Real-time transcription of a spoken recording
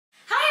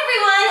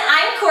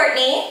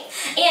Courtney,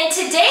 and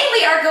today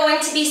we are going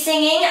to be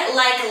singing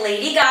like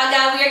Lady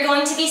Gaga. We are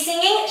going to be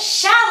singing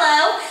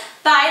Shallow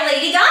by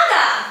Lady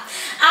Gaga.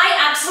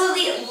 I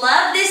absolutely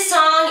love this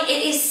song.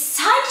 It is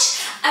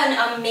such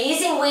an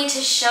amazing way to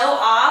show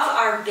off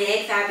our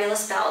big,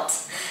 fabulous belt.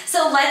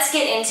 So let's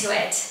get into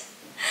it.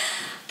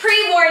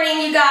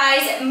 Pre-warning, you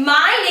guys,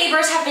 my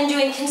neighbors have been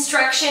doing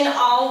construction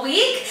all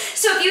week,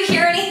 so if you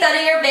hear any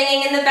thudding or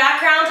banging in the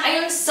background, I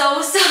am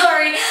so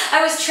sorry.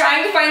 I was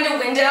trying to find a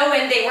window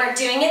and they weren't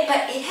doing it,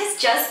 but it has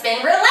just been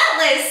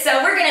relentless,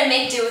 so we're gonna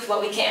make do with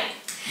what we can.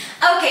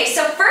 Okay,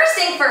 so first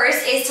thing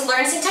first is to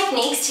learn some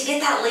techniques to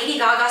get that Lady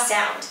Gaga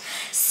sound.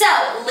 So,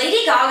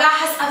 Lady Gaga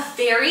has a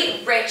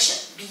very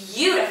rich,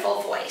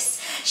 beautiful voice.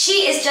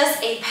 She is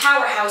just a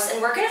powerhouse,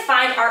 and we're gonna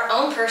find our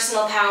own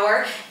personal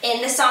power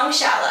in the song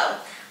Shallow.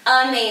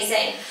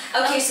 Amazing.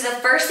 Okay, so the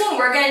first thing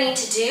we're going to need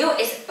to do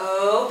is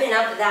open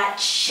up that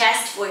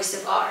chest voice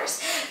of ours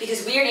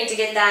because we need to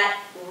get that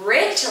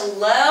rich,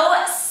 low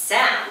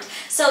sound.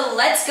 So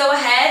let's go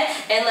ahead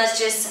and let's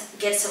just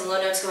get some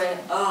low notes going.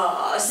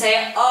 Oh,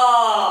 say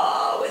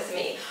oh with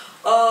me.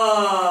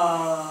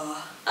 Oh.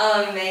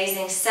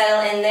 Amazing. Settle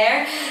in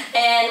there.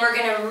 And we're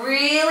going to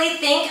really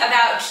think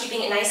about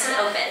keeping it nice and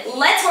open.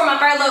 Let's warm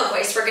up our low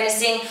voice. We're going to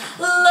sing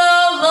low,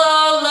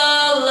 low,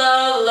 low,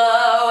 low,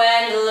 low,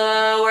 and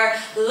lower.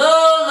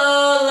 Low,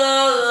 low,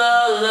 low,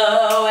 low,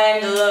 low,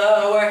 and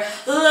lower.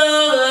 Low,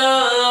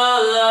 low,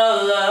 low,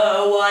 low,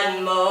 low.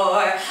 One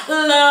more.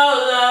 Low,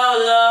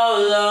 low, low,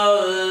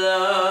 low,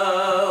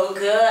 low.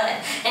 Good.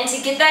 And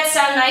to get that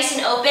sound nice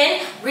and open,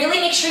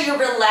 really make sure you're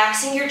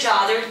relaxing your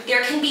jaw.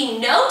 There can be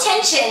no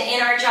tension in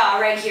our jaw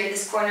right here,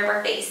 this corner of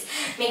our face.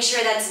 Make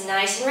sure that's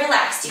nice and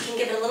relaxed. You can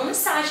give it a little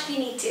massage if you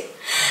need to.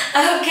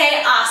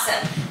 Okay,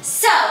 awesome.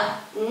 So,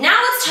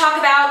 now let's talk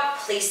about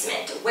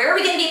placement. Where are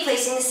we going to be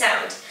placing the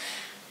sound?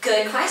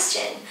 Good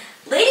question.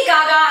 Lady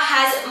Gaga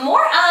has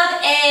more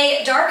of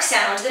a dark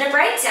sound than a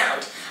bright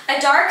sound. A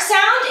dark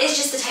sound is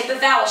just the type of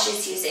vowel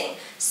she's using.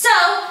 So,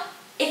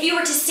 if you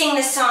were to sing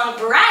this song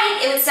bright,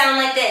 it would sound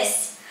like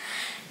this.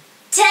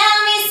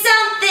 Tell me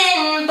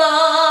something,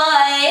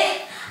 boy.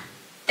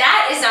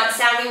 That is not the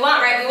sound we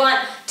want, right? We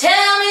want,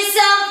 tell me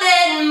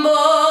something,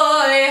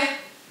 boy.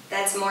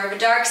 That's more of a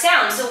dark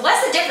sound. So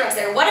what's the difference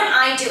there? What am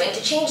I doing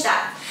to change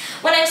that?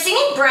 When I'm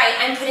singing bright,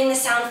 I'm putting the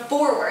sound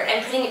forward.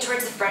 I'm putting it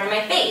towards the front of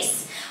my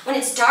face. When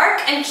it's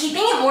dark, I'm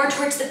keeping it more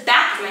towards the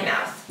back of my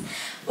mouth.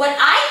 What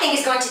I think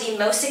is going to be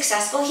most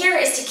successful here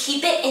is to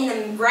keep it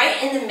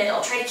right in the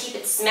middle. Try to keep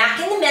it smack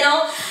in the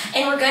middle,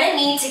 and we're going to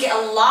need to get a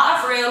lot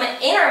of room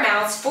in our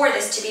mouths for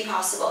this to be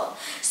possible.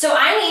 So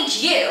I need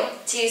you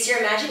to use your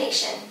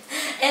imagination.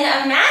 And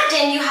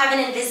imagine you have an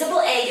invisible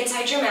egg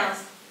inside your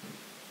mouth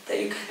that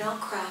you cannot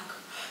crack.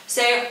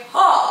 Say,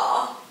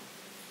 "Aw."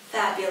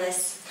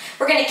 Fabulous.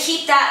 We're going to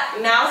keep that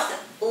mouth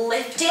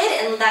lifted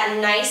and that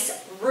nice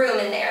room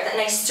in there, that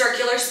nice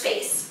circular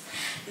space.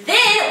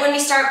 Then, when we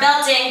start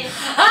belting,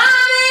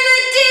 I'm in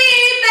the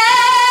deep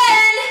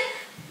end.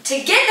 To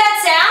get that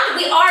sound,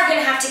 we are going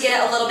to have to get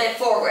it a little bit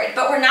forward,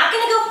 but we're not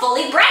going to go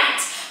fully bright.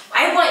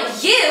 I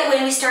want you,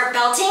 when we start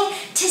belting,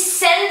 to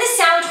send the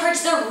sound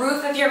towards the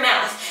roof of your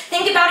mouth.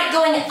 Think about it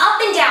going up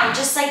and down,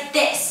 just like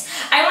this.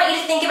 I want you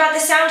to think about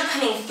the sound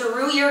coming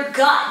through your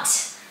gut.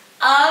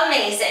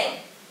 Amazing.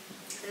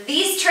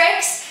 These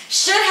tricks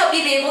should help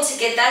you be able to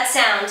get that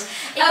sound.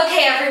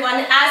 Okay,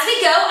 everyone, as we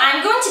go,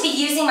 I'm going to be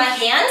using my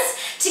hands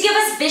to give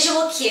us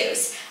visual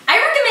cues. I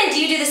recommend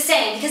you do the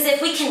same because if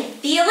we can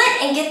feel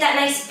it and get that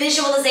nice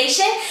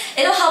visualization,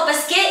 it'll help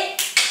us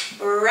get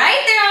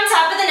right there on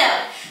top of the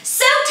note.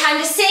 So, time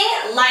to sing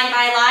line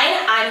by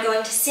line. I'm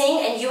going to sing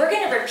and you are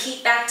going to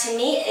repeat back to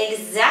me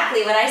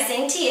exactly what I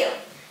sing to you.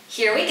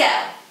 Here we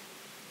go.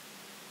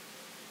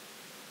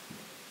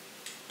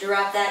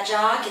 Drop that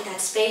jaw, get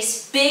that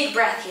space, big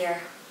breath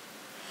here.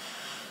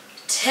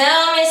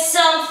 Tell me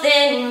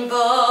something,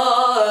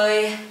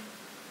 boy.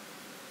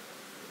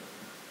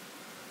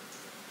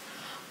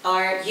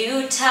 Aren't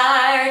you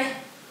tired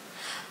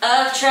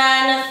of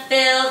trying to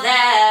fill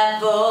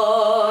that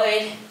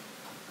void?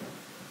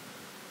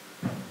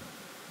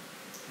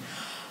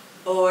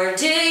 Or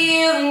do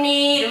you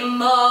need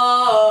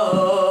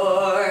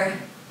more?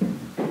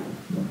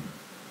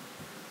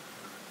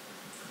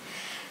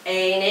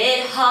 Ain't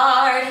it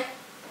hard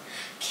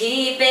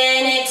keeping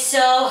it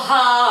so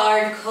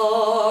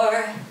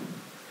hardcore?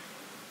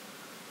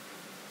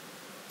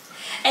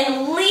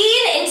 And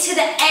lean into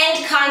the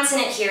end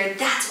consonant here.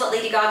 That's what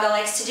Lady Gaga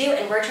likes to do,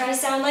 and we're trying to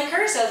sound like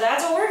her, so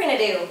that's what we're going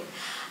to do.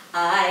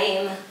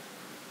 I'm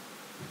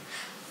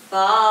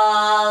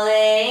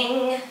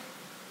falling.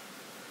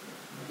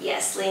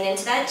 Yes, lean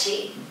into that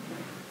G.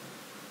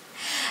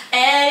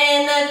 And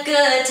in the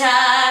good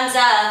times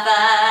I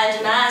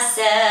find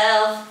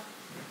myself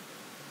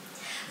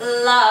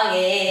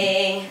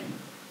longing.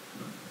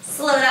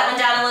 Slow that one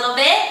down a little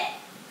bit.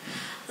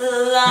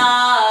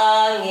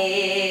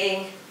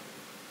 Longing.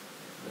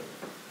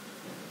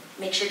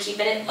 Make sure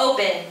keeping it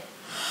open.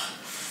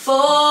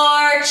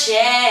 For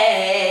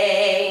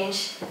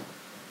change.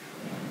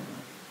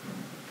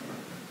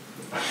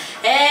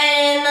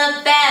 And in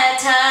the bad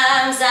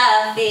times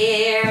I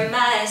fear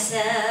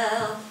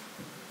myself.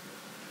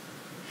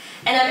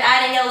 And I'm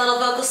adding a little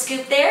vocal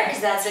scoop there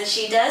because that's what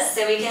she does,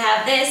 so we can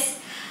have this.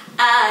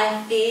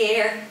 I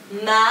fear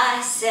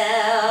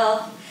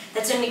myself.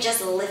 That's when we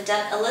just lift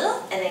up a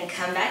little and then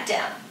come back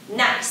down.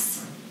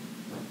 Nice.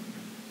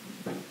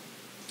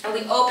 And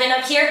we open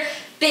up here,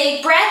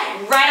 big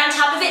breath, right on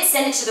top of it,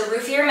 send it to the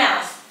roof of your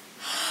mouth.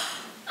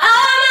 I'm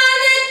on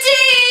the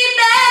deep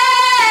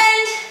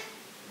end,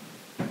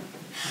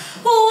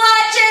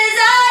 watch as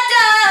I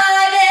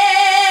dive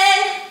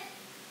in.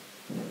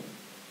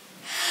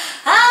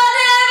 I'll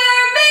never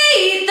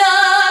meet the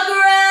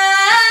ground.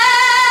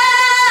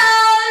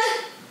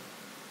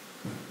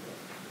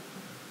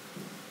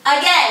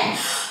 Again,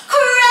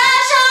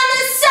 crash on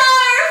the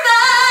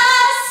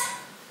surface,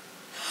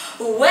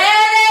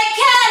 where they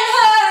can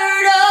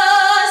hurt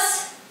us.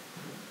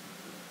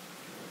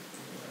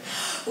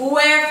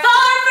 We're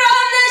far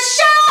from the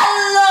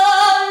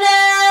shallow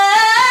now.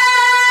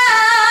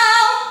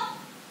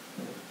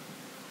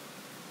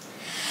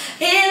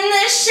 In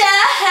the shallow.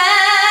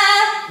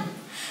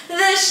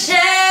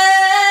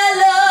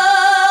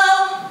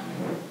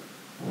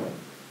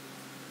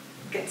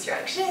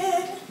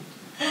 Construction.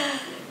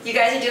 You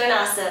guys are doing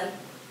awesome.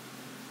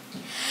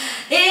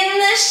 In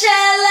the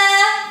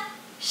shallow,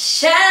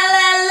 shallow.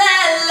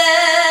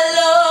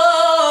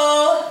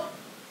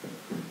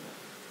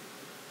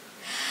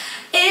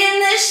 In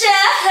the shallow.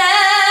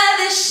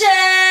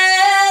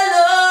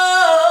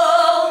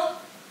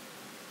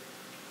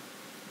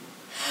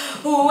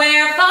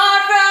 We're far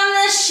from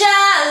the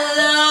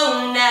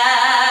shallow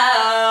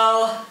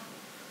now.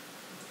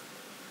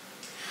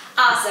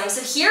 Awesome.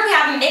 So here we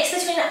have a mix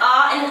between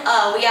ah and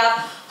oh. We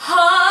have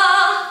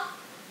ha,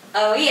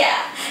 oh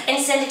yeah,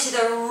 and send it to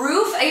the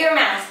roof of your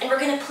mouth. And we're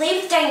going to play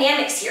with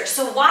dynamics here.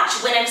 So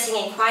watch when I'm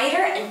singing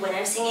quieter and when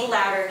I'm singing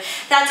louder.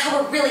 That's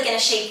how we're really going to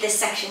shape this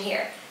section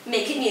here.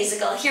 Make it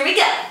musical. Here we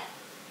go.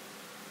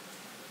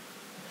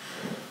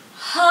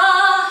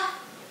 Ha,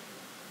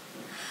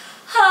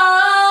 ha.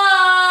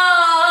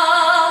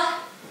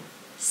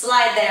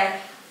 Slide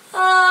there.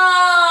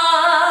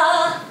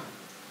 Ah.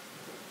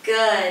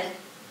 Good.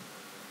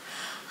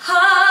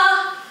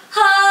 Ha,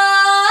 ha.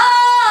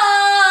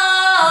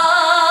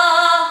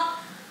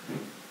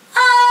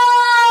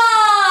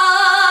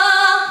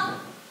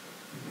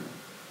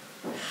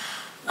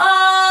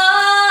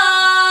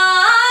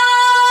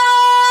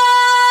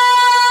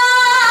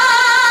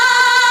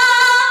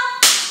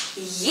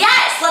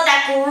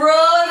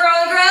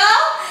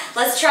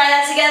 Let's try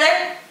that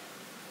together.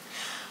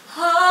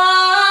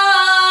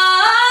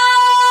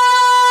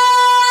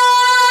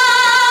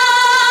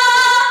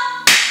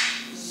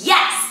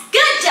 Yes,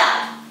 good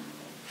job.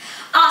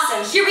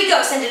 Awesome, here we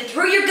go. Send it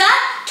through your gut,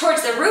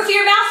 towards the roof of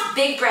your mouth.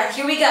 Big breath,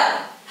 here we go.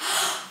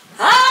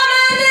 I'm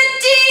in the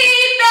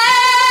deep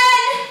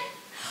end,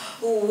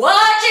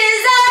 watch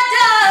as I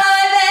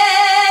dive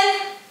in.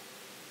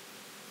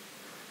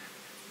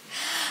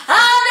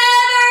 I'll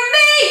never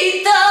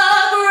meet the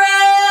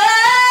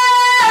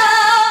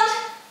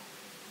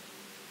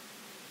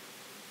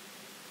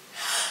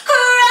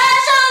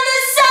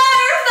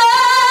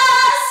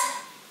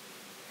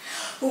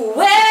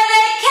where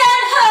they can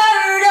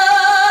hurt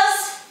us.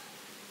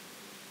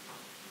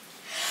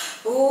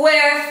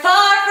 We're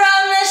far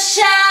from the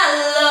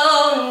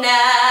shallow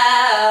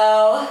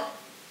now.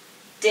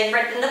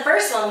 Different than the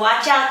first one,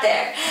 watch out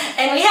there.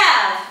 And we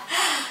have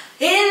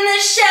in the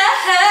shallow.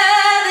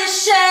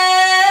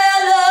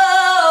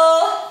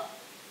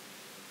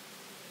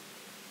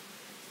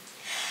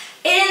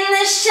 In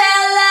the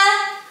shallow.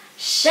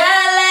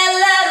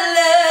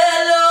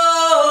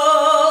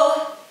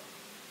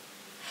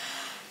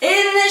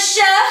 In the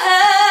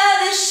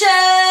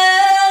shallow,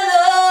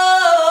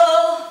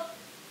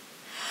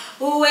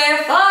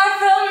 we're far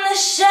from the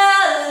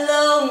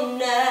shallow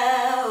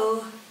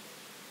now.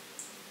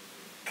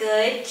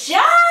 Good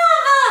job!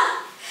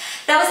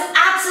 That was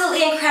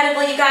absolutely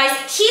incredible, you guys.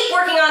 Keep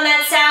working on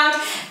that sound.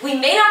 We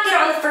may not get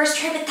it on the first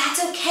try, but that's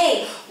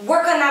okay.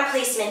 Work on that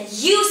placement.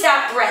 Use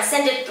that breath.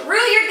 Send it through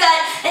your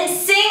gut and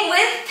sing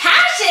with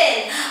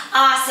passion.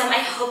 Awesome. I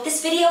hope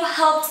this video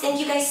helped. Thank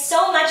you guys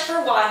so much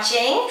for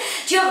watching.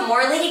 Do you have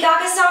more Lady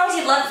Gaga songs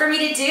you'd love for me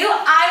to do?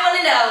 I want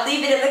to know.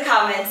 Leave it in the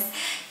comments.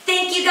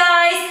 Thank you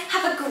guys.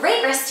 Have a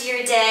great rest of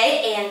your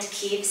day and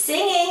keep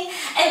singing.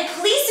 And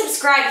please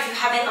subscribe if you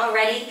haven't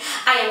already.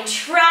 I am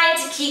trying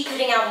to keep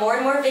putting out more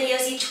and more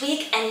videos each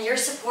week, and your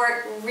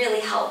support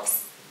really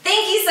helps.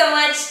 Thank you so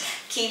much.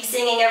 Keep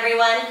singing,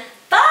 everyone.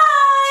 Bye!